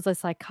 claiming he was a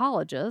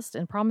psychologist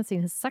and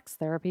promising his sex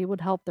therapy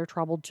would help their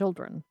troubled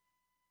children.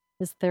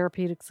 His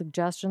therapeutic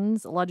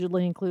suggestions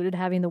allegedly included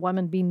having the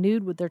women be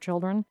nude with their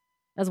children,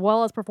 as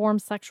well as perform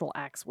sexual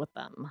acts with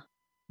them.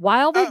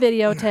 While they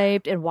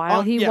videotaped and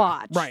while he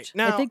watched. Right.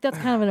 Now, I think that's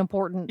kind of an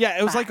important Yeah,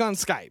 it was like fact. on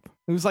Skype.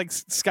 It was like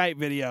Skype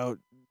video.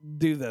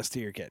 Do this to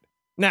your kid.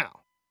 Now,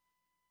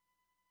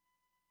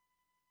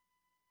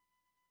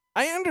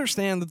 I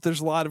understand that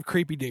there's a lot of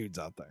creepy dudes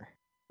out there,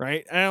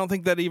 right? And I don't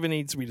think that even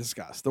needs to be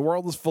discussed. The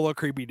world is full of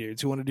creepy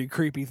dudes who want to do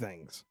creepy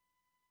things.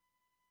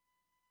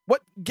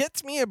 What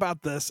gets me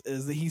about this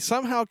is that he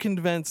somehow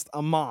convinced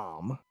a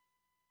mom,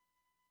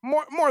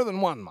 more than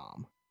one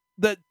mom,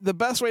 that the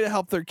best way to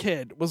help their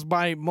kid was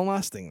by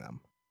molesting them.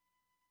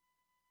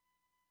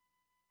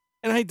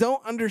 And I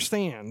don't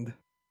understand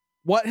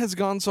what has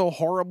gone so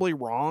horribly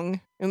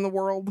wrong in the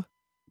world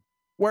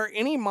where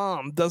any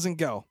mom doesn't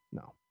go,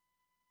 no.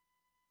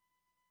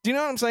 Do you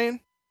know what I'm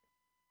saying?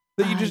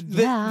 That you just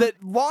yeah.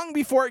 that long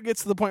before it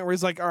gets to the point where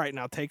he's like, all right,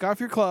 now take off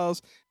your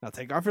clothes. Now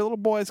take off your little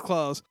boy's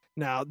clothes.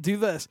 Now do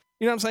this.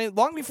 You know what I'm saying?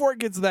 Long before it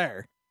gets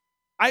there,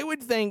 I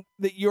would think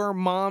that your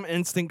mom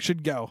instinct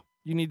should go,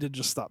 you need to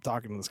just stop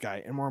talking to this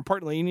guy. And more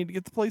importantly, you need to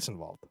get the police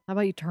involved. How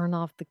about you turn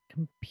off the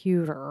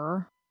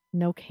computer?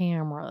 No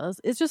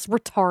cameras. It's just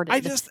retarded.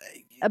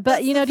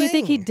 But you know, do you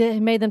think he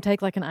made them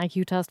take like an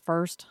IQ test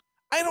first?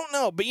 I don't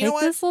know, but you Take know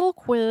what? this little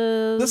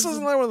quiz. This is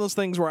another one of those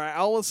things where I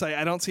always say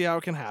I don't see how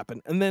it can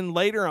happen, and then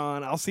later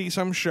on I'll see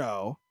some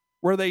show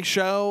where they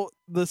show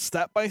the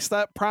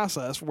step-by-step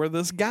process where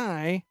this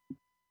guy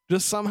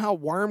just somehow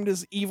wormed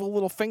his evil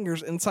little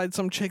fingers inside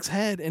some chick's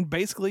head and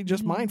basically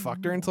just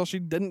mind-fucked her until she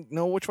didn't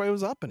know which way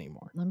was up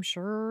anymore. I'm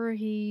sure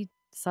he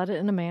said it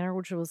in a manner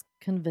which was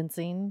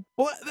convincing.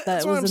 Well, that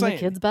that's it what was I'm in saying. the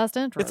kid's best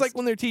interest. It's like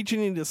when they're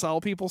teaching you to sell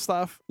people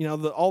stuff, you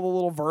know, all the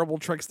little verbal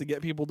tricks to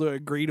get people to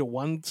agree to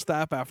one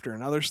step after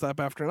another step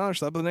after another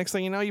step. But the next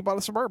thing you know, you bought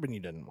a Suburban you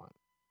didn't want.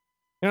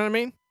 You know what I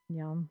mean?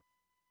 Yeah.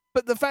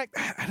 But the fact,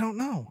 I don't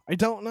know. I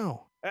don't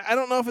know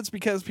if it's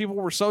because people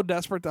were so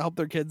desperate to help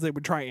their kids they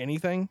would try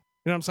anything.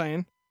 You know what I'm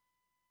saying?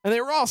 And they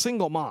were all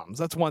single moms.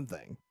 That's one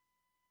thing,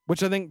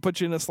 which I think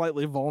puts you in a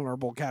slightly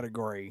vulnerable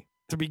category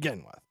to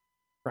begin with.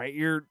 Right?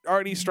 You're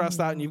already stressed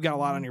out and you've got a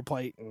lot on your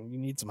plate and you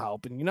need some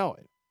help and you know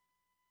it.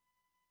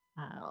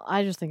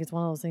 I just think it's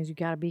one of those things you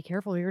got to be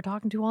careful who you're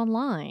talking to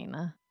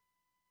online.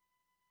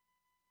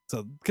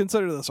 So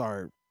consider this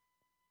our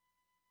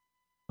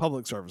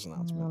public service I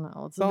announcement. don't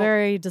know. It's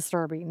very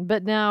disturbing.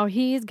 But now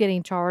he's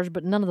getting charged,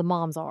 but none of the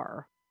moms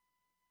are.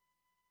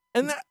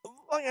 And that,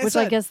 like I Which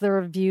said, I guess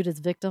they're viewed as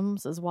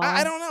victims as well.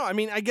 I don't know. I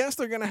mean, I guess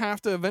they're going to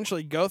have to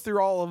eventually go through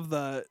all of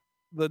the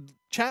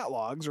chat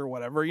logs or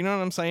whatever. You know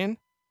what I'm saying?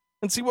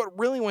 And see what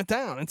really went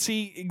down and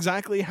see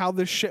exactly how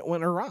this shit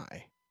went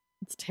awry.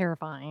 It's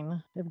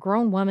terrifying. If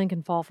grown women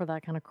can fall for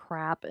that kind of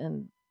crap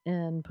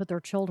and put their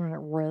children at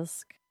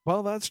risk.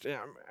 Well, that's,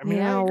 I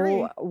mean, I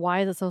agree. Why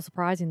is it so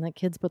surprising that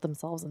kids put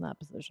themselves in that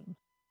position?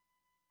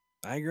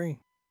 I agree.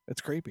 It's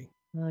creepy.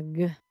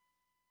 Okay.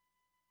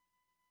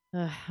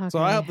 So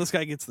I hope this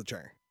guy gets the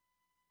chair.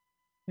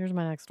 Here's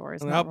my next story.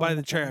 And I hope by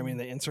the chair, I mean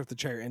they insert the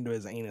chair into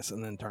his anus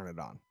and then turn it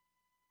on.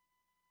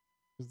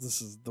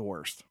 This is the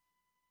worst.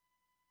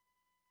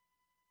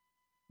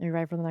 Are you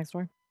ready for the next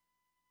story?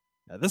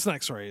 Yeah, this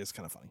next story is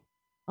kind of funny.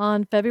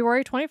 On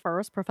February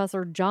 21st,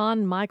 Professor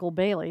John Michael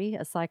Bailey,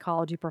 a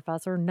psychology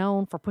professor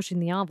known for pushing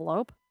the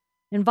envelope,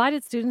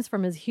 invited students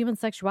from his human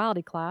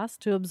sexuality class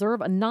to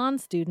observe a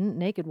non-student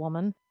naked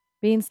woman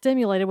being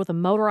stimulated with a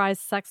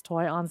motorized sex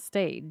toy on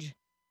stage,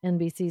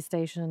 NBC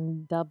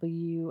station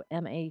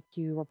WMAQ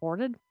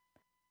reported.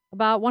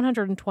 About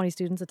 120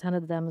 students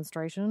attended the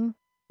demonstration,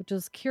 which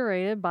was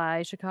curated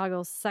by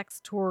Chicago's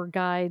sex tour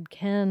guide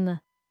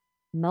Ken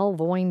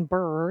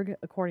Melvoin-Berg,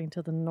 according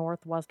to the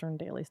Northwestern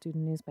Daily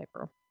Student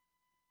newspaper.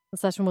 The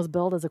session was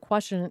billed as a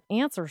question and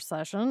answer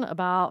session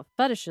about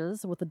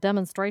fetishes with a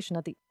demonstration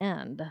at the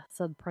end,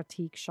 said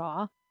Pratik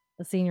Shah,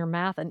 a senior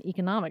math and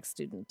economics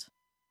student.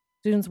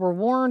 Students were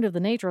warned of the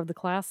nature of the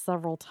class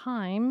several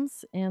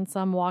times, and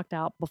some walked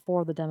out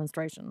before the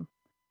demonstration.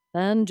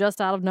 Then, just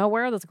out of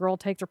nowhere, this girl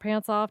takes her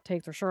pants off,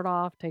 takes her shirt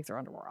off, takes her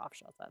underwear off.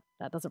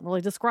 That doesn't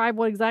really describe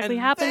what exactly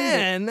happened.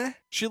 And then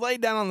she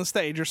laid down on the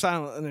stage or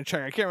silent in a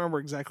chair. I can't remember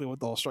exactly what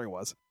the whole story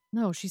was.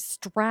 No, she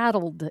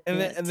straddled it.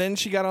 And then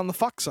she got on the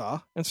fuck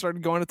saw and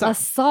started going to town. A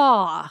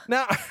saw.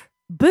 Now,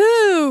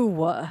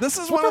 boo. this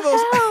is What one of the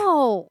those.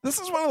 hell? This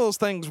is one of those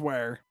things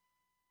where,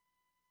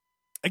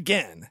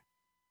 again,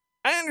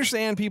 I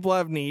understand people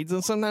have needs,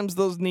 and sometimes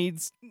those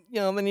needs,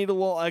 they need a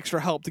little extra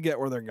help to get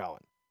where they're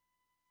going.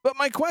 But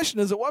my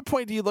question is, at what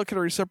point do you look at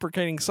a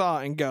reciprocating saw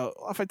and go,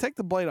 well, if I take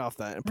the blade off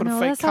that and put a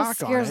fake cock on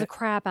scares the it,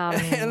 crap out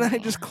of me. and then I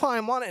just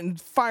climb on it and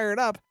fire it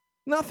up,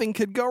 nothing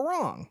could go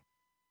wrong.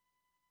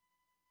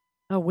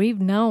 Oh, we've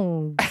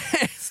known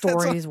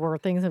stories where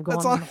things have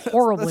gone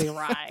horribly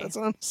right. That's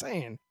what I'm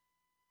saying.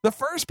 The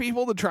first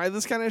people to try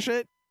this kind of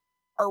shit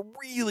are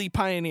really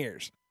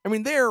pioneers. I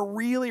mean, they're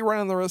really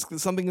running the risk that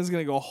something is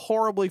going to go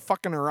horribly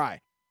fucking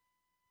awry.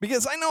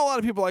 Because I know a lot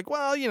of people are like,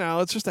 well,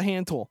 it's just a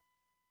hand tool.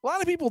 A lot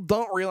of people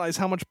don't realize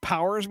how much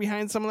power is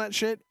behind some of that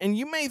shit. And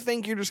you may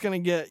think you're just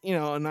going to get,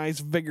 a nice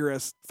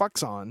vigorous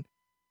fucks on.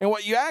 And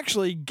what you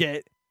actually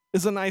get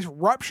is a nice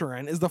rupture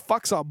in, is the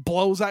fuck saw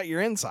blows out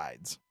your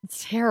insides.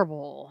 It's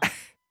terrible.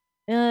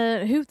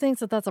 Who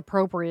thinks that that's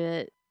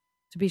appropriate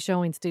to be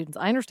showing students?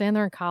 I understand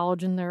they're in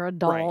college and they're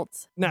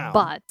adults. Right. Now,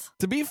 but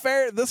to be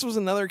fair, this was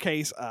another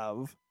case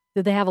of...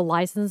 Did they have a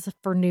license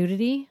for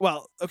nudity?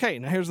 Well, okay,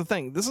 now here's the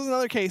thing. This is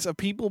another case of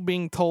people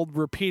being told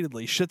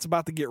repeatedly, shit's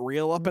about to get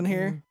real up in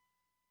here.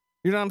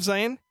 You know what I'm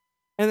saying?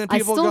 And then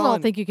people I still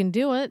don't think you can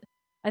do it.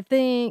 I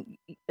think...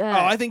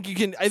 I think you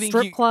can...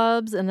 strip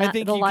clubs and that,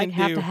 they'll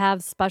have to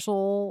have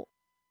special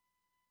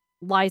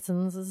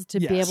licenses to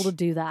be able to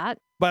do that.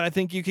 But I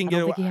think you can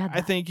get away.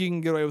 I think you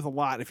can get away with a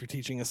lot if you're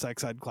teaching a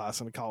sex ed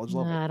class on a college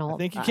level. I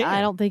think you can.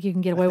 I don't think you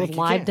can get away with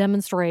live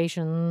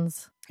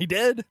demonstrations. He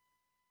did.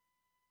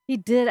 He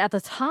did at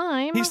the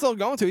time. He's still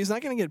going to. He's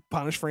not going to get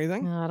punished for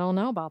anything. I don't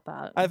know about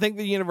that. I think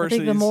the university. I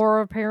think the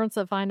more parents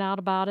that find out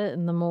about it,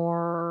 and the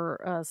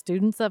more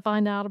students that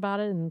find out about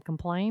it and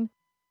complain.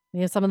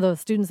 Some of the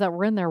students that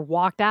were in there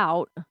walked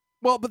out.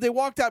 Well, but they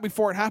walked out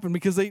before it happened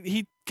because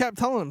he kept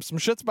telling them some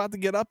shit's about to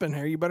get up in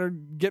here. You better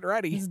get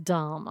ready. It's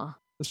dumb.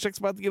 This chick's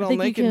about to get all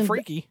naked and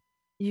freaky.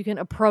 You can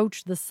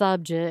approach the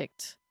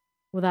subject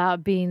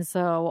without being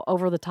so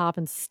over the top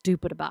and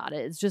stupid about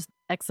it. It's just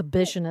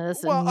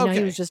exhibitionist, and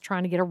he was just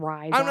trying to get a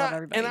rise out of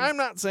everybody. And I'm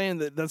not saying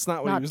that that's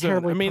not what he was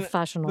terribly doing. I mean,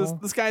 professional.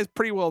 This guy's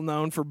pretty well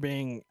known for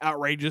being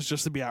outrageous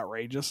just to be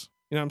outrageous.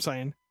 You know what I'm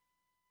saying?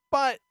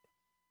 But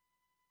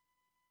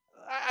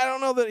I don't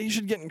know that he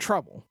should get in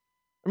trouble.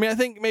 I mean, I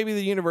think maybe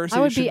the university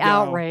I would should be go,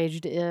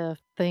 outraged if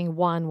thing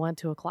one went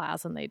to a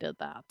class and they did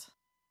that.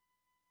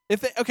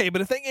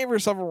 But if they gave her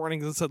several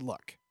warnings and said,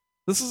 look,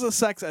 this is a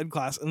sex ed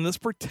class, and this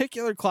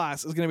particular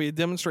class is going to be a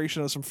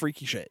demonstration of some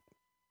freaky shit.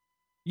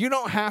 You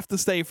don't have to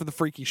stay for the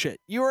freaky shit.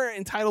 You are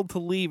entitled to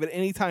leave at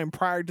any time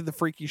prior to the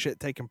freaky shit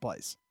taking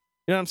place.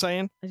 You know what I'm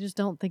saying? I just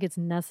don't think it's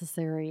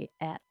necessary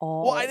at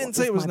all. Well, I didn't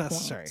say it was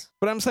necessary.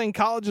 But I'm saying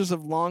colleges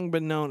have long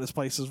been known as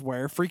places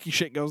where freaky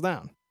shit goes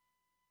down.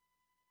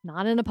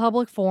 Not in a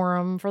public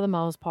forum for the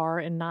most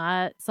part, and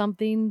not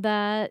something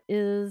that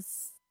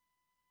is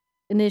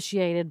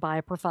initiated by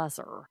a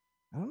professor.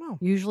 I don't know.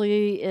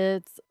 Usually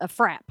it's a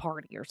frat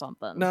party or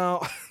something.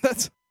 No,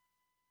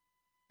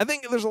 I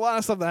think there's a lot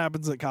of stuff that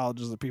happens at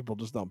colleges that people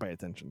just don't pay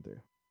attention to.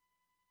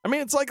 I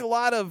mean, it's like a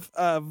lot of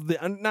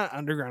the, not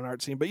underground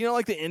art scene, but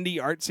like the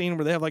indie art scene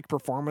where they have like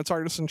performance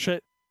artists and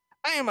shit.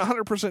 I am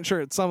 100%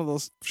 sure at some of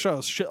those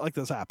shows, shit like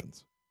this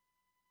happens.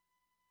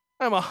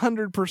 I'm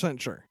 100%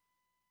 sure.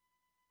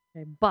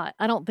 Okay, but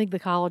I don't think the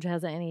college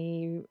has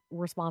any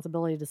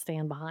responsibility to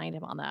stand behind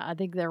him on that. I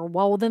think they're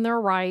well within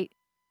their right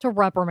to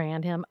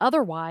reprimand him.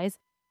 Otherwise,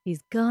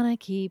 he's gonna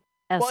keep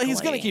escalating. Well, he's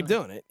gonna keep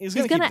doing it. He's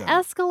gonna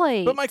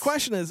escalate. But my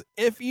question is,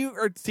 if you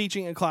are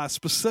teaching a class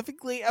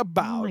specifically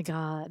about, oh my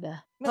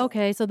god, no.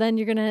 Okay, so then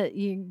you're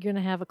gonna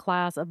have a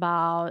class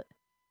about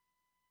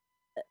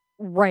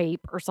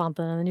rape or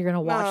something, and then you're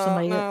gonna watch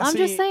somebody. I'm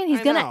just saying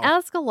he's gonna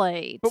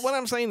escalate. But what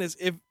I'm saying is,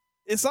 if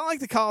it's not like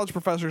the college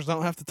professors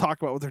don't have to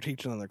talk about what they're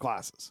teaching in their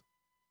classes.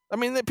 I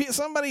mean,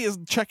 somebody is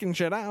checking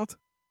shit out.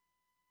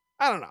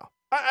 I don't know.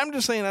 I'm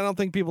just saying I don't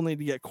think people need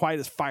to get quite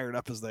as fired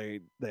up as they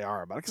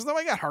are about it, because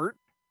nobody got hurt.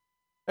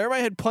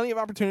 Everybody had plenty of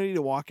opportunity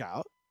to walk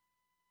out.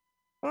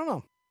 I don't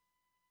know.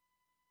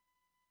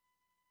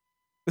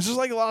 It's just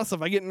like a lot of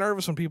stuff. I get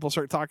nervous when people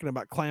start talking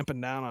about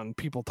clamping down on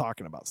people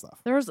talking about stuff.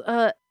 There's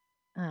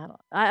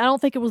I don't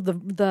think it was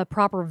the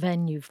proper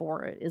venue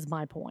for it, is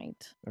my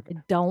point. Okay.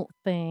 I don't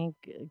think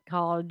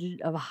college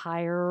of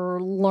higher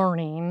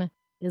learning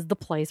is the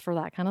place for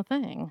that kind of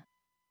thing.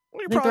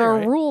 Well, I think there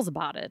are rules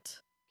about it.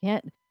 You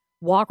can't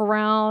walk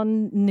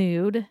around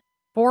nude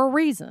for a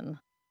reason.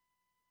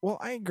 Well,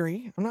 I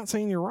agree. I'm not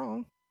saying you're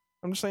wrong.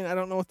 I'm just saying I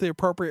don't know what the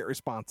appropriate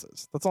response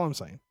is. That's all I'm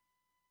saying.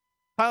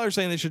 Tyler's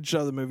saying they should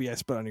show the movie I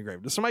Spit on Your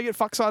Grave. Does somebody get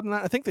fuck sawed in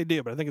that? I think they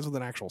do, but I think it's with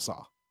an actual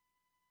saw.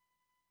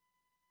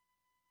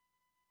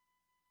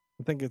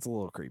 I think it's a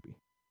little creepy.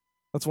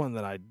 That's one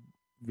that I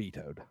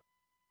vetoed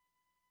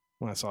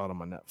when I saw it on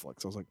my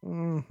Netflix. I was like,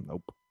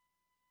 nope.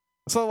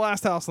 I saw The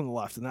Last House on the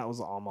Left, and that was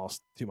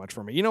almost too much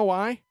for me. You know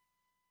why?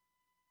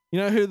 You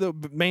know who the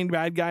main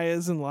bad guy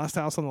is in The Last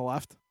House on the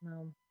Left?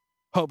 No.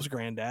 Hope's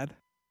granddad.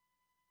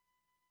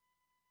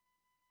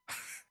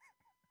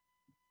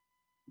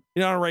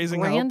 You know, on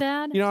Raising Hope.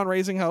 Granddad? You know, on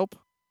Raising Hope.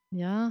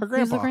 Yeah. Her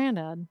Who's the grandpa.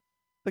 granddad?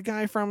 The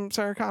guy from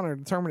Sarah Connor,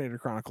 the Terminator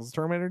Chronicles. The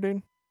Terminator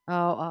dude.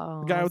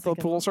 Oh. The guy I with was the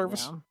thinking pool of-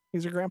 service. yeah.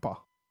 He's her grandpa.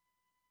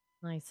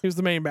 Nice. He was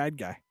the main bad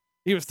guy.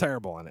 He was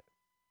terrible in it.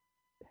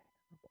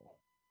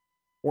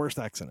 Worst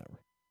accent ever.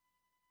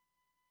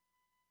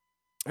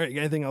 All right, you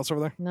got anything else over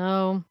there?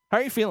 No. How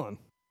are you feeling?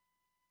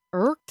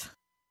 Irked?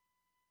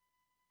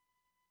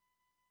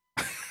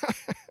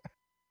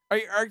 Are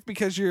you irked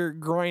because your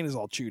groin is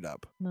all chewed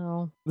up?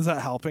 No. Is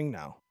that helping?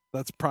 No.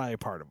 That's probably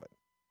part of it.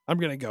 I'm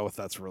going to go with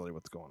that's really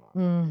what's going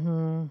on.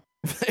 Mm-hmm.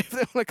 If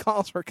they want to call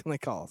us, where can they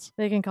call us?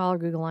 They can call or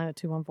Google line at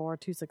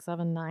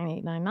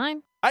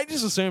 214-267-9899. I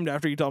just assumed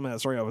after you told me that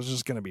story, I was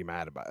just going to be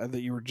mad about it.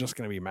 That you were just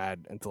going to be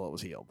mad until it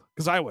was healed.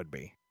 Because I would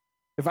be.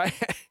 If I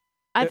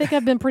think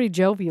I've been pretty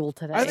jovial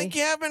today. I think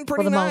you have been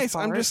pretty the most nice.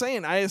 I'm part. just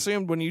saying, I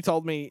assumed when you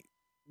told me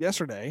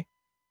yesterday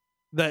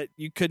that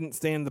you couldn't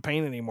stand the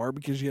pain anymore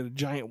because you had a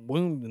giant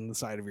wound in the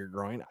side of your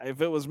groin.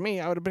 If it was me,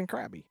 I would have been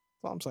crabby.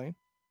 That's all I'm saying.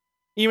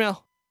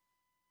 Email.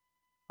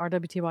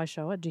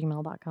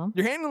 rwtyshow@gmail.com.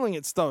 You're handling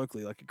it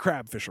stoically like a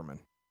crab fisherman.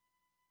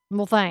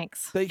 Well,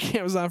 thanks. Thank you,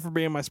 Amazon, for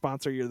being my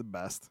sponsor. You're the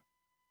best.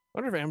 I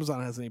wonder if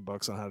Amazon has any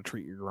books on how to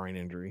treat your groin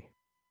injury.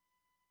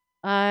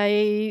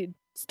 I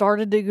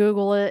started to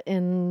Google it,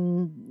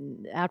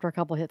 and after a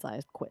couple of hits, I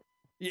quit.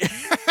 Yeah.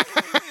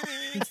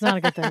 It's not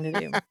a good thing to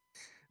do.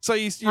 So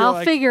you're I'll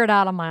like, figure it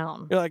out on my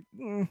own. you're like,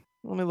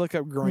 let me look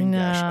up groin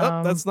gash. Oh,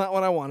 No. that's not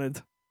what I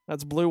wanted.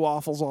 That's blue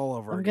waffles all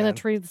over I'm again. going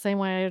to treat it the same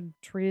way I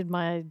treated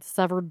my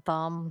severed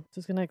thumb.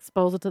 Just going to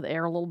expose it to the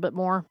air a little bit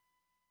more.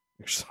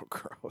 You're so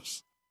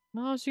gross.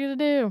 What you going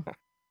to do?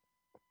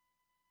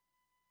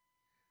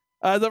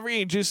 Don't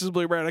forget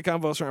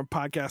juicesblueberry.com, votes from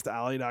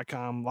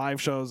podcastalley.com.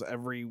 Live shows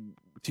every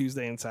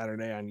Tuesday and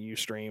Saturday on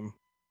Ustream.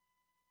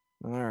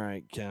 All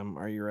right, Kim,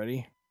 are you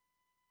ready?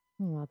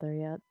 I'm not there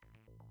yet.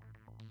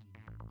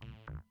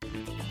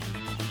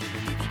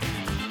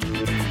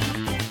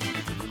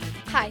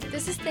 Hi,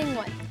 this is Thing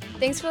One.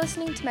 Thanks for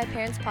listening to my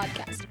parents'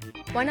 podcast.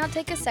 Why not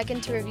take a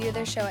second to review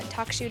their show at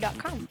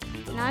talkshoe.com?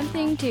 And I'm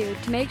Thing 2.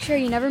 To make sure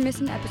you never miss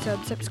an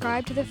episode,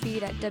 subscribe to the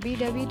feed at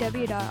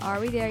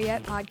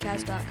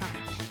www.arewethereyetpodcast.com.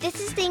 This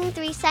is Thing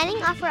 3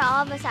 signing off for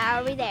all of us at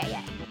Are We There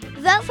Yet?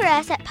 Vote for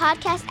us at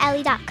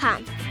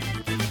podcastalley.com.